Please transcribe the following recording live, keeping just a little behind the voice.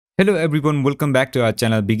Hello everyone, welcome back to our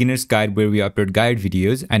channel Beginner's Guide, where we upload guide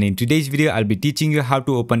videos, and in today's video I'll be teaching you how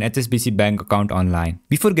to open HSBC bank account online.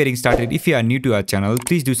 Before getting started, if you are new to our channel,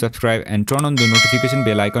 please do subscribe and turn on the notification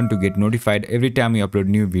bell icon to get notified every time we upload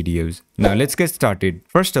new videos. Now let's get started.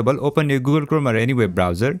 First of all, open your Google Chrome or any web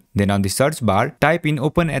browser. Then on the search bar, type in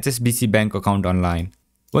open HSBC bank account online.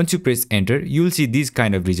 Once you press enter, you will see these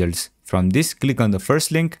kind of results. From this, click on the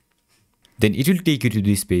first link. Then it will take you to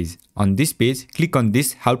this page. On this page, click on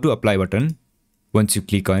this how to apply button. Once you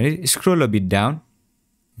click on it, scroll a bit down.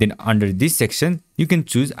 Then under this section, you can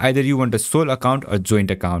choose either you want a sole account or joint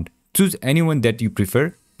account. Choose anyone that you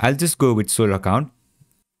prefer. I'll just go with sole account.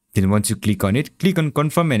 Then once you click on it, click on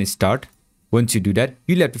confirm and start. Once you do that,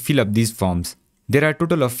 you'll have to fill up these forms. There are a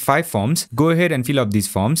total of 5 forms. Go ahead and fill up these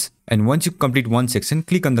forms. And once you complete one section,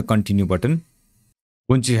 click on the continue button.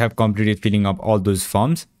 Once you have completed filling up all those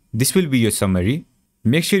forms, this will be your summary.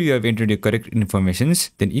 Make sure you have entered your correct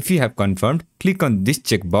informations. Then if you have confirmed, click on this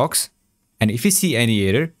checkbox. And if you see any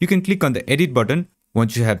error, you can click on the edit button.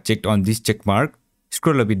 Once you have checked on this check mark,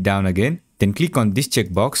 scroll a bit down again. Then click on this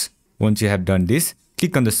checkbox. Once you have done this,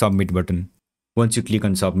 click on the submit button. Once you click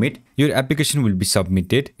on submit, your application will be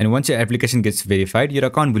submitted, and once your application gets verified, your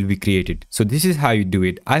account will be created. So this is how you do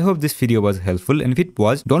it. I hope this video was helpful, and if it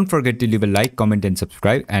was, don't forget to leave a like, comment and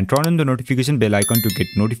subscribe, and turn on the notification bell icon to get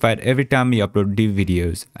notified every time we upload new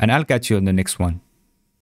videos. And I'll catch you on the next one.